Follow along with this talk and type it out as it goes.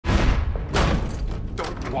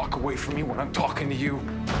walk away from me when I'm talking to you?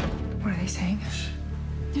 What are they saying?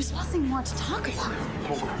 There's nothing more to talk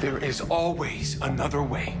about. There is always another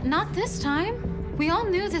way. Not this time. We all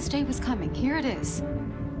knew this day was coming. Here it is.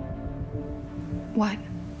 What?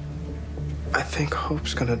 I think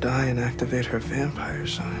Hope's gonna die and activate her vampire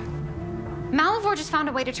side. Malivore just found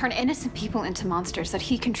a way to turn innocent people into monsters that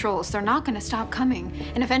he controls. They're not gonna stop coming.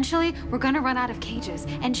 And eventually, we're gonna run out of cages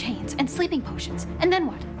and chains and sleeping potions. And then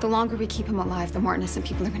what? The longer we keep him alive, the more innocent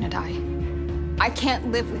people are gonna die. I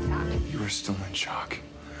can't live with that. You are still in shock.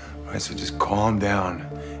 All right, so just calm down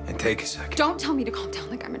and take a second. Don't tell me to calm down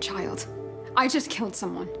like I'm a child. I just killed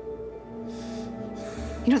someone.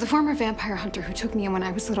 You know, the former vampire hunter who took me in when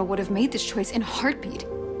I was little would have made this choice in a heartbeat.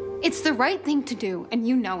 It's the right thing to do, and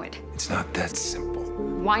you know it. It's not that simple.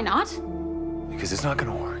 Why not? Because it's not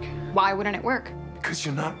gonna work. Why wouldn't it work? Because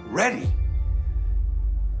you're not ready.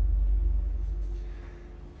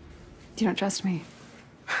 You don't trust me.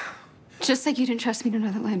 Just like you didn't trust me to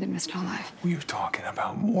know that Landon missed all alive. We are talking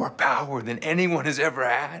about more power than anyone has ever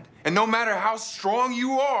had. And no matter how strong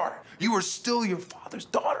you are still your father's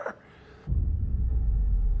daughter.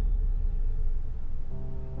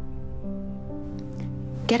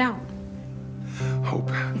 Get out.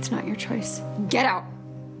 Hope. It's not your choice. Get out.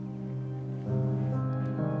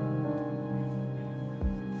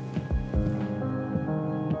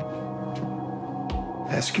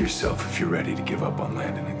 Ask yourself if you're ready to give up on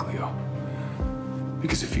Landon and Cleo.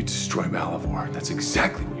 Because if you destroy Malivore, that's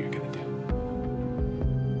exactly what you're gonna do.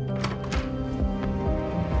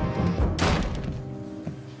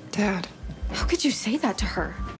 Dad. How could you say that to her?